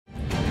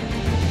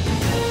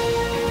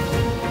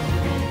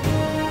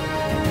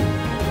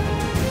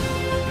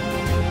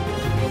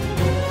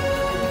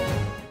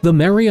The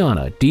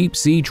Mariana Deep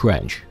Sea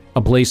Trench,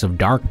 a place of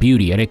dark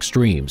beauty and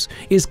extremes,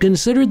 is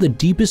considered the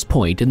deepest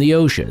point in the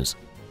oceans.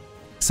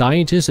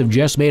 Scientists have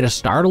just made a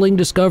startling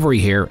discovery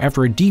here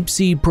after a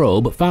deep-sea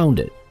probe found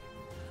it.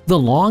 The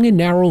long and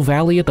narrow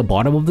valley at the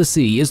bottom of the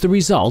sea is the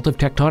result of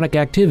tectonic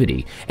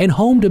activity and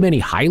home to many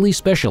highly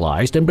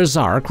specialized and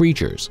bizarre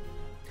creatures.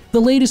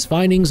 The latest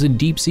findings in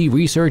deep-sea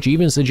research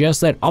even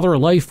suggest that other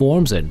life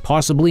forms and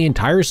possibly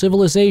entire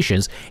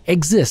civilizations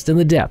exist in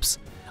the depths,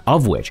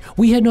 of which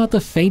we had not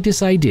the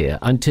faintest idea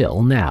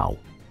until now.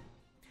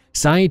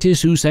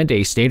 Scientists who sent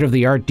a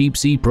state-of-the-art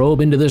deep-sea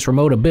probe into this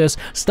remote abyss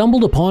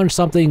stumbled upon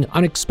something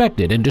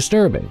unexpected and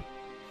disturbing.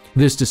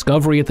 This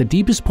discovery at the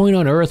deepest point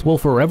on Earth will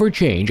forever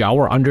change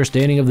our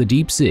understanding of the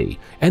deep sea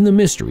and the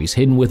mysteries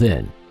hidden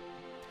within.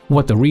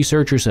 What the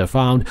researchers have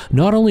found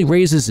not only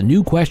raises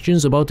new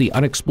questions about the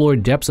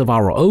unexplored depths of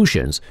our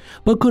oceans,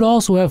 but could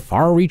also have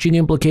far-reaching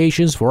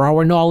implications for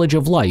our knowledge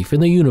of life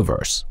in the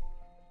universe.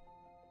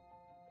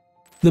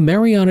 The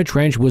Mariana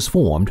Trench was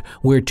formed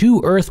where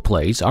two Earth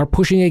plates are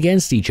pushing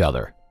against each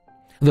other.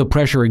 The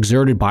pressure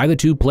exerted by the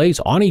two plates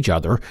on each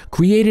other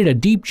created a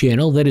deep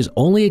channel that is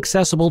only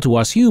accessible to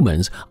us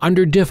humans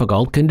under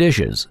difficult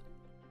conditions.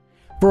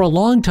 For a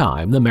long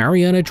time, the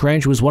Mariana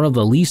Trench was one of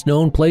the least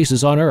known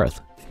places on Earth.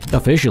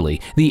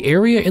 Officially, the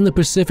area in the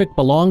Pacific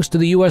belongs to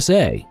the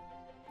USA.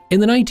 In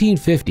the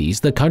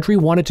 1950s, the country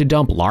wanted to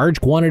dump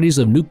large quantities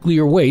of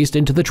nuclear waste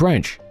into the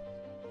trench.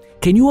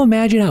 Can you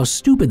imagine how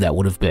stupid that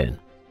would have been?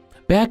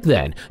 Back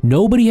then,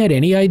 nobody had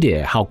any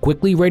idea how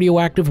quickly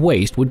radioactive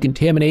waste would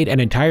contaminate an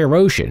entire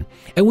ocean,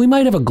 and we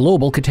might have a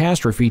global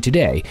catastrophe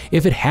today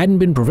if it hadn't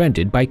been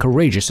prevented by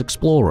courageous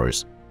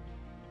explorers.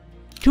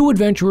 Two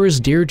adventurers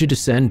dared to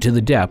descend to the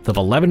depth of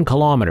 11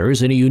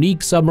 kilometers in a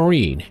unique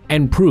submarine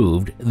and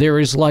proved there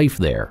is life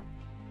there.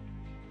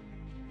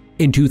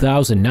 In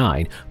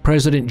 2009,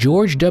 President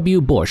George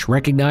W. Bush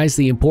recognized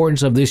the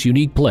importance of this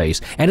unique place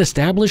and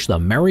established the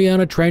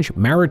Mariana Trench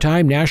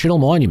Maritime National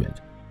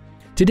Monument.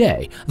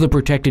 Today, the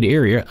protected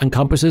area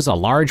encompasses a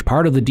large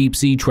part of the deep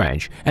sea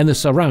trench and the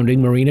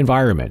surrounding marine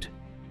environment.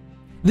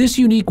 This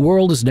unique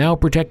world is now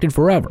protected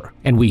forever,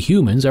 and we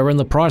humans are in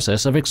the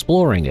process of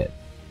exploring it.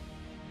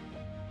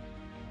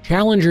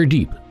 Challenger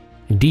Deep,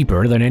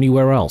 deeper than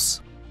anywhere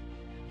else.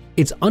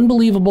 It's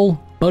unbelievable,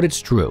 but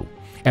it's true.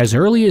 As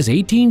early as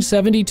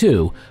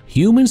 1872,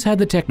 humans had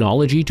the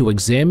technology to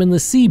examine the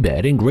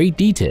seabed in great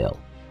detail.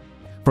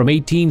 From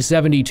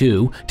 1872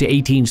 to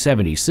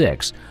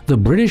 1876, the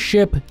British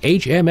ship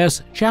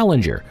HMS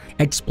Challenger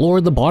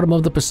explored the bottom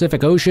of the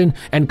Pacific Ocean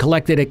and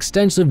collected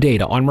extensive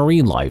data on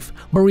marine life,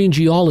 marine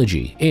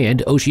geology,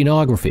 and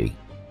oceanography.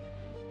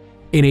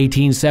 In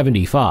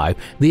 1875,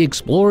 the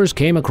explorers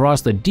came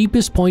across the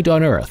deepest point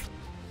on Earth.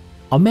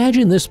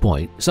 Imagine this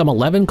point, some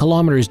 11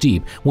 kilometers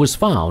deep, was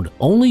found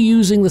only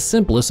using the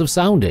simplest of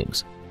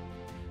soundings.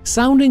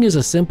 Sounding is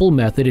a simple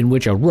method in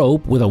which a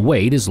rope with a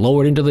weight is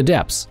lowered into the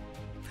depths.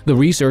 The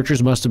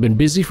researchers must have been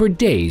busy for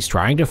days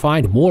trying to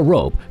find more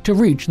rope to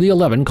reach the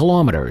 11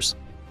 kilometers.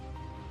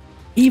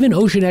 Even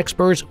ocean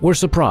experts were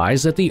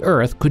surprised that the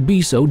Earth could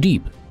be so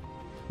deep.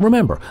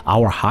 Remember,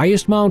 our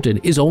highest mountain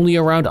is only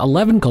around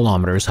 11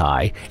 kilometers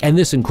high, and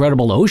this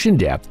incredible ocean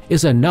depth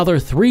is another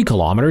 3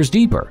 kilometers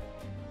deeper.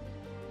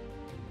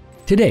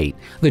 To date,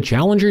 the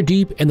Challenger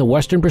Deep in the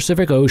Western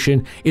Pacific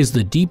Ocean is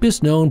the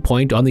deepest known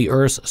point on the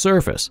Earth's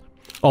surface,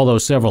 although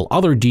several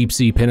other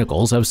deep-sea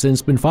pinnacles have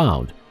since been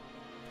found.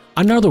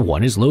 Another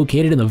one is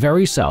located in the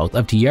very south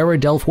of Tierra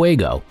del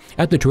Fuego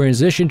at the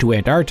transition to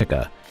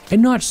Antarctica,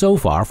 and not so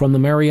far from the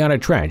Mariana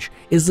Trench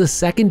is the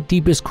second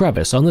deepest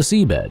crevice on the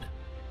seabed.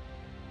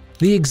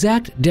 The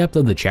exact depth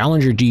of the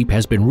Challenger Deep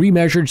has been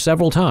remeasured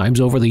several times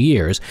over the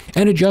years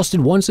and adjusted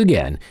once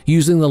again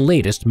using the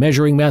latest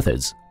measuring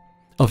methods.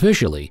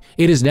 Officially,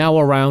 it is now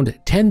around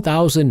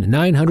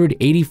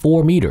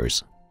 10,984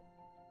 meters.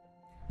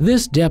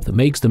 This depth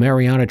makes the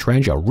Mariana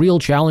Trench a real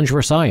challenge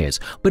for science,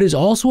 but it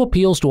also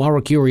appeals to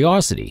our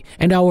curiosity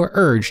and our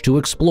urge to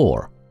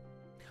explore.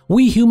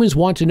 We humans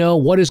want to know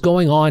what is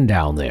going on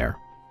down there.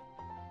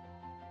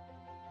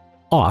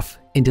 Off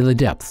into the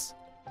depths.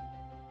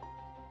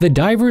 The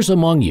divers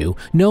among you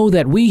know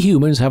that we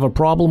humans have a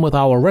problem with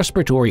our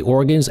respiratory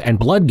organs and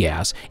blood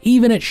gas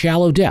even at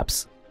shallow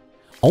depths.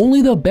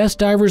 Only the best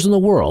divers in the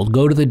world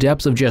go to the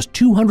depths of just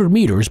 200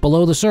 meters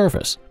below the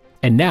surface.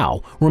 And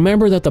now,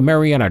 remember that the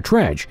Mariana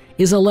Trench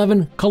is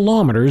 11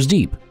 kilometers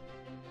deep.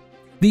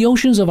 The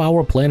oceans of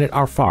our planet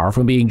are far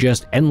from being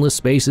just endless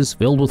spaces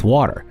filled with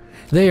water.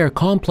 They are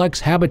complex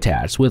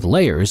habitats with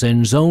layers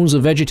and zones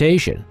of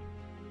vegetation.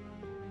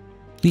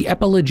 The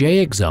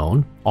epipelagic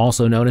zone,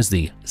 also known as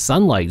the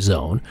sunlight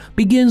zone,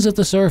 begins at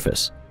the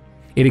surface.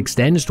 It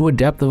extends to a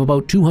depth of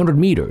about 200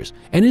 meters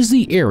and is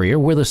the area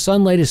where the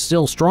sunlight is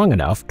still strong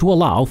enough to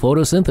allow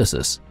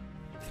photosynthesis.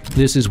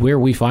 This is where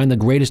we find the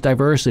greatest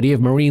diversity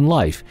of marine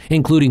life,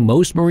 including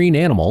most marine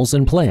animals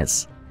and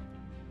plants.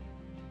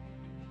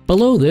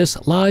 Below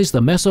this lies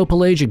the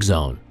mesopelagic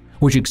zone,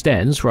 which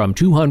extends from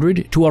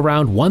 200 to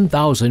around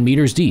 1,000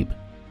 meters deep.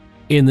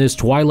 In this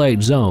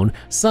twilight zone,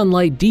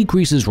 sunlight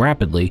decreases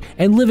rapidly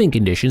and living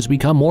conditions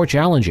become more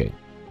challenging.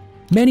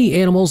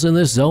 Many animals in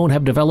this zone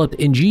have developed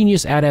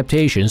ingenious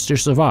adaptations to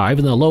survive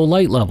in the low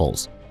light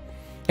levels.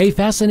 A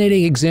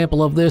fascinating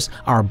example of this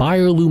are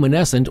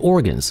bioluminescent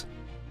organs.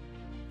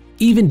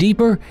 Even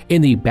deeper,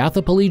 in the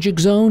bathypelagic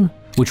zone,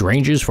 which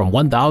ranges from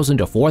 1,000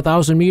 to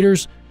 4,000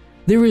 meters,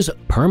 there is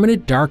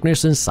permanent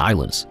darkness and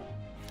silence.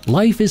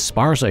 Life is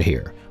sparser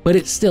here, but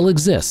it still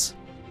exists.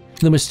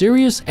 The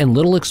mysterious and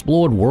little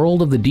explored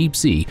world of the deep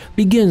sea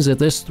begins at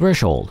this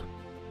threshold.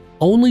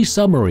 Only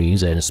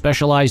submarines and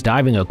specialized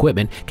diving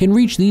equipment can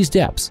reach these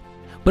depths,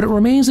 but it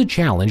remains a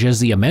challenge as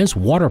the immense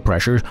water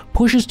pressure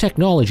pushes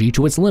technology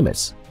to its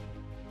limits.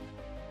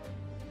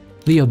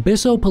 The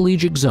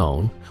abyssopelagic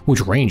zone,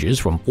 which ranges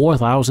from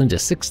 4,000 to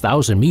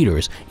 6,000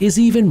 meters, is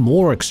even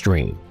more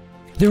extreme.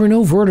 There are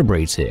no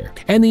vertebrates here,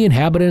 and the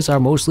inhabitants are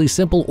mostly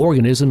simple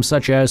organisms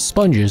such as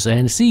sponges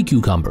and sea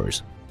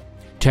cucumbers.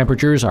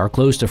 Temperatures are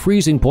close to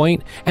freezing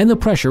point, and the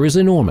pressure is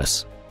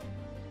enormous.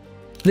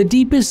 The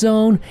deepest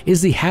zone is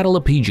the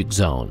hadalopelagic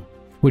zone,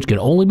 which can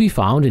only be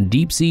found in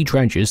deep sea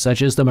trenches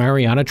such as the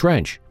Mariana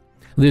Trench.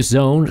 This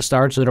zone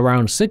starts at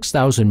around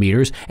 6,000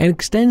 meters and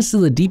extends to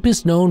the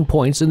deepest known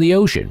points in the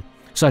ocean,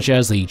 such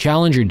as the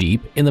Challenger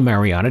Deep in the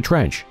Mariana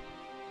Trench.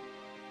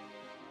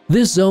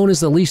 This zone is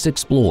the least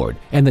explored,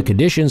 and the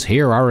conditions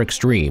here are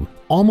extreme,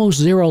 almost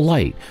zero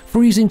light,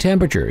 freezing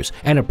temperatures,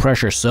 and a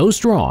pressure so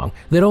strong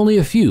that only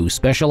a few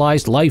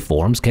specialized life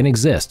forms can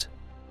exist.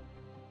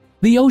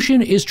 The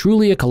ocean is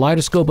truly a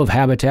kaleidoscope of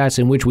habitats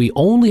in which we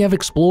only have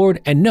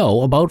explored and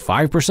know about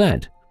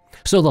 5%.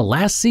 So the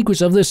last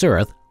secrets of this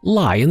Earth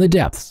lie in the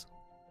depths.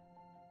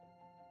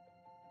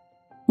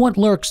 What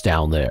lurks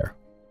down there?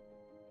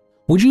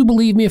 Would you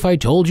believe me if I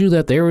told you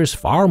that there is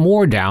far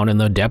more down in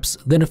the depths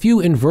than a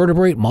few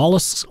invertebrate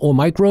mollusks or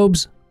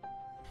microbes?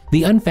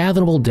 The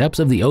unfathomable depths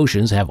of the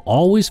oceans have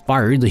always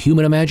fired the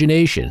human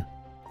imagination.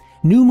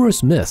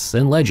 Numerous myths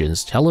and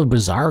legends tell of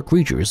bizarre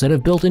creatures that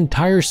have built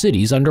entire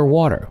cities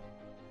underwater.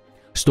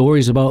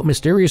 Stories about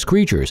mysterious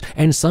creatures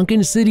and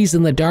sunken cities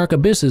in the dark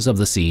abysses of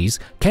the seas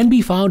can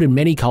be found in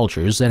many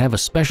cultures that have a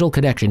special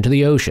connection to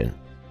the ocean.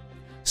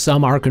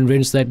 Some are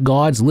convinced that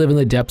gods live in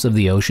the depths of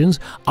the oceans,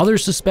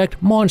 others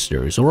suspect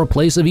monsters or a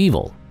place of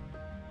evil.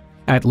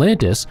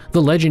 Atlantis,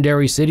 the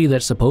legendary city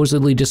that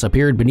supposedly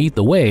disappeared beneath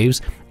the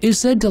waves, is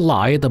said to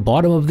lie at the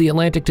bottom of the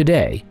Atlantic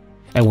today,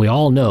 and we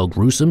all know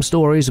gruesome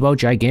stories about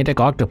gigantic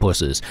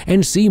octopuses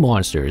and sea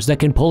monsters that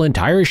can pull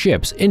entire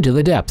ships into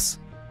the depths.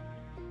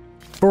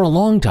 For a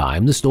long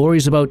time, the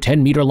stories about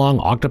 10-meter-long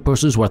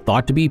octopuses were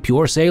thought to be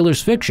pure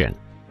sailor's fiction,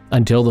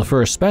 until the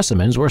first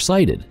specimens were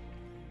sighted.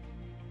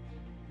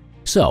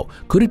 So,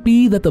 could it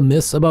be that the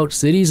myths about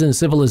cities and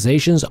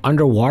civilizations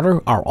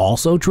underwater are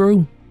also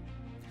true?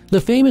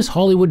 The famous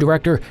Hollywood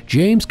director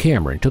James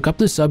Cameron took up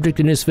the subject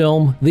in his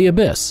film The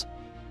Abyss.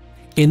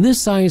 In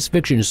this science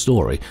fiction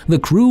story, the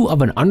crew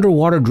of an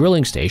underwater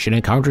drilling station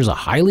encounters a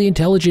highly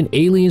intelligent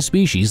alien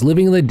species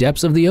living in the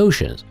depths of the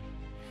oceans.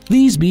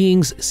 These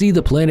beings see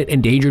the planet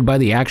endangered by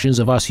the actions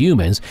of us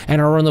humans and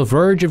are on the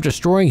verge of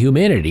destroying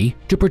humanity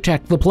to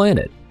protect the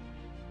planet.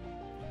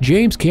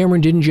 James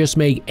Cameron didn't just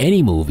make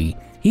any movie,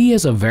 he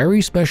has a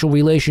very special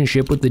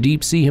relationship with the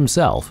deep sea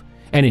himself,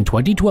 and in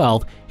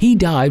 2012, he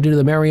dived into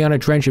the Mariana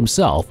Trench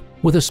himself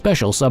with a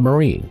special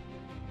submarine.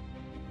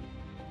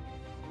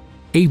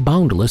 A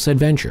boundless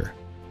adventure.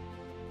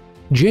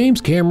 James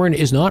Cameron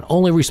is not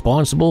only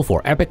responsible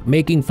for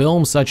epic-making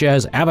films such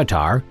as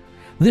Avatar,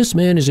 this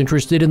man is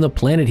interested in the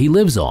planet he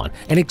lives on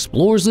and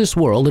explores this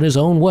world in his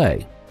own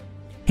way.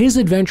 His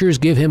adventures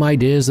give him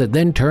ideas that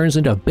then turns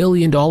into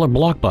billion-dollar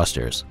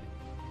blockbusters.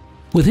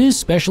 With his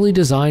specially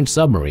designed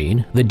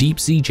submarine, the Deep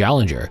Sea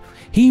Challenger,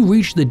 he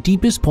reached the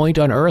deepest point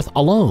on Earth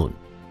alone.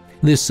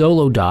 This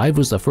solo dive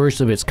was the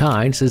first of its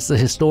kind since the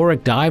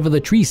historic dive of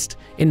the Trieste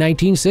in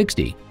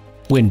 1960,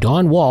 when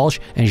Don Walsh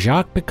and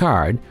Jacques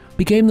Piccard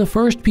became the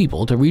first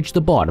people to reach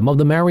the bottom of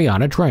the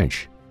Mariana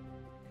Trench.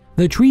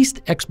 The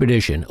Trieste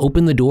expedition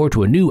opened the door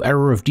to a new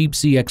era of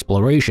deep-sea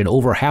exploration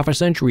over half a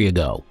century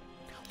ago.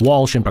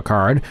 Walsh and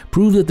Piccard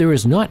proved that there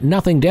is not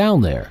nothing down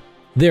there.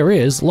 There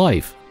is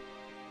life.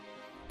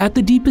 At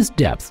the deepest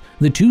depth,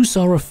 the two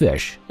saw a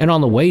fish, and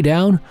on the way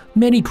down,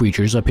 many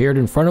creatures appeared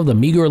in front of the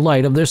meager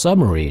light of their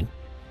submarine.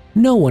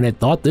 No one had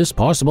thought this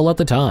possible at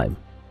the time.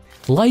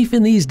 Life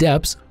in these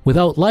depths,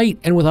 without light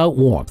and without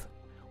warmth.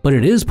 But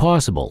it is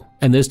possible,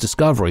 and this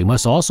discovery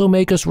must also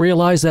make us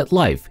realize that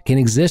life can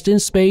exist in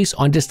space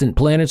on distant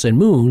planets and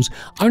moons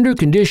under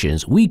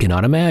conditions we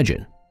cannot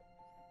imagine.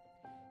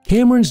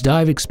 Cameron's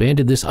dive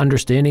expanded this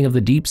understanding of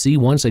the deep sea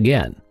once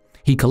again.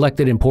 He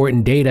collected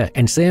important data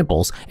and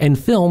samples and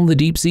filmed the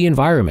deep sea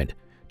environment,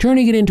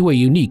 turning it into a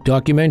unique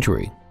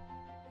documentary.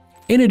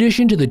 In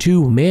addition to the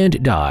two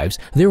manned dives,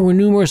 there were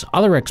numerous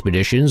other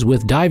expeditions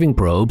with diving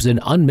probes and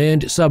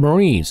unmanned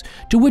submarines,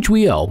 to which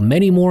we owe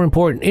many more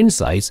important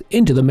insights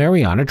into the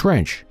Mariana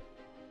Trench.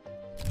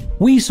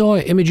 We saw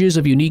images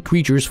of unique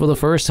creatures for the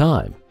first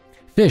time,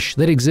 fish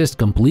that exist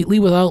completely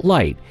without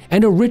light,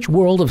 and a rich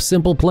world of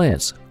simple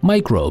plants,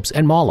 microbes,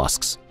 and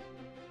mollusks.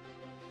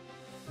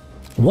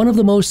 One of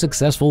the most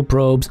successful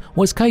probes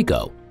was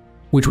Kaiko,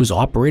 which was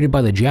operated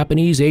by the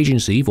Japanese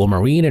Agency for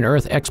Marine and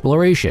Earth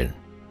Exploration.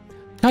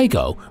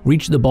 Kaiko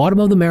reached the bottom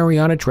of the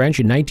Mariana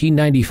Trench in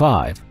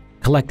 1995,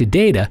 collected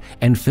data,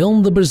 and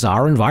filmed the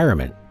bizarre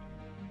environment.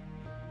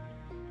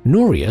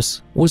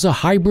 Nereus was a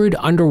hybrid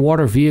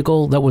underwater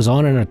vehicle that was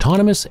on an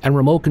autonomous and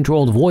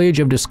remote-controlled voyage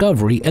of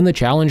discovery in the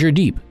Challenger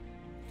Deep.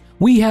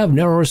 We have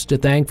Nereus to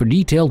thank for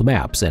detailed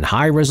maps and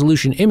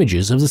high-resolution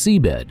images of the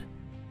seabed.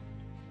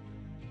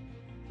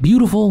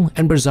 Beautiful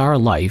and bizarre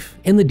life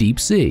in the deep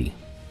sea.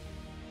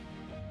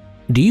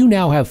 Do you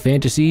now have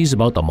fantasies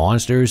about the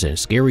monsters and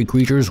scary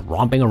creatures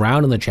romping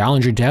around in the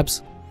Challenger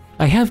depths?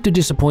 I have to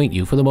disappoint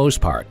you for the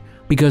most part,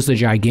 because the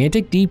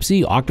gigantic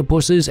deep-sea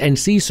octopuses and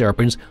sea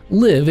serpents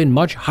live in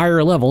much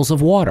higher levels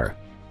of water.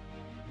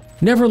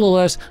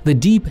 Nevertheless, the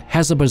deep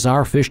has a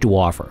bizarre fish to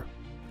offer.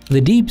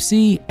 The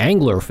deep-sea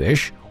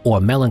anglerfish, or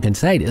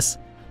Melanchoncetus,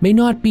 may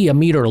not be a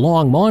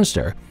meter-long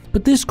monster,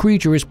 but this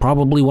creature is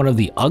probably one of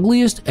the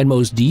ugliest and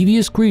most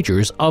devious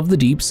creatures of the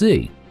deep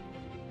sea.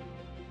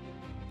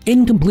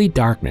 In complete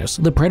darkness,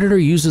 the predator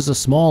uses a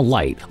small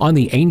light on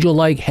the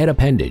angel-like head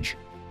appendage.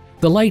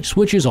 The light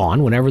switches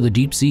on whenever the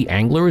deep-sea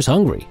angler is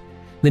hungry.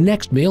 The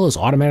next meal is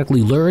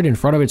automatically lured in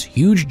front of its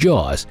huge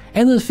jaws,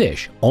 and the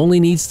fish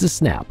only needs to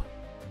snap.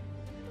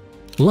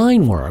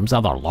 Lineworms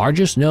are the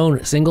largest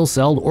known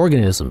single-celled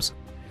organisms.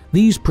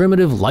 These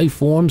primitive life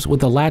forms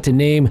with the Latin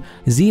name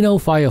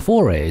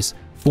Xenophytophores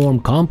form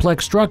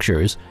complex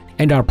structures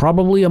and are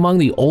probably among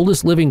the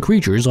oldest living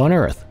creatures on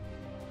Earth.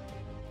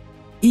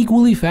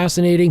 Equally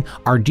fascinating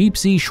are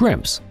deep-sea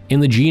shrimps in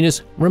the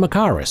genus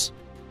Rimicaris,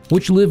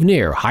 which live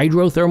near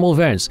hydrothermal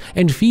vents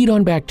and feed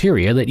on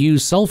bacteria that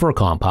use sulfur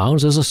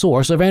compounds as a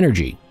source of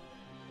energy.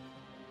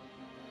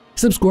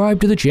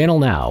 Subscribe to the channel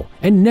now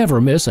and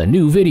never miss a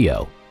new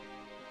video.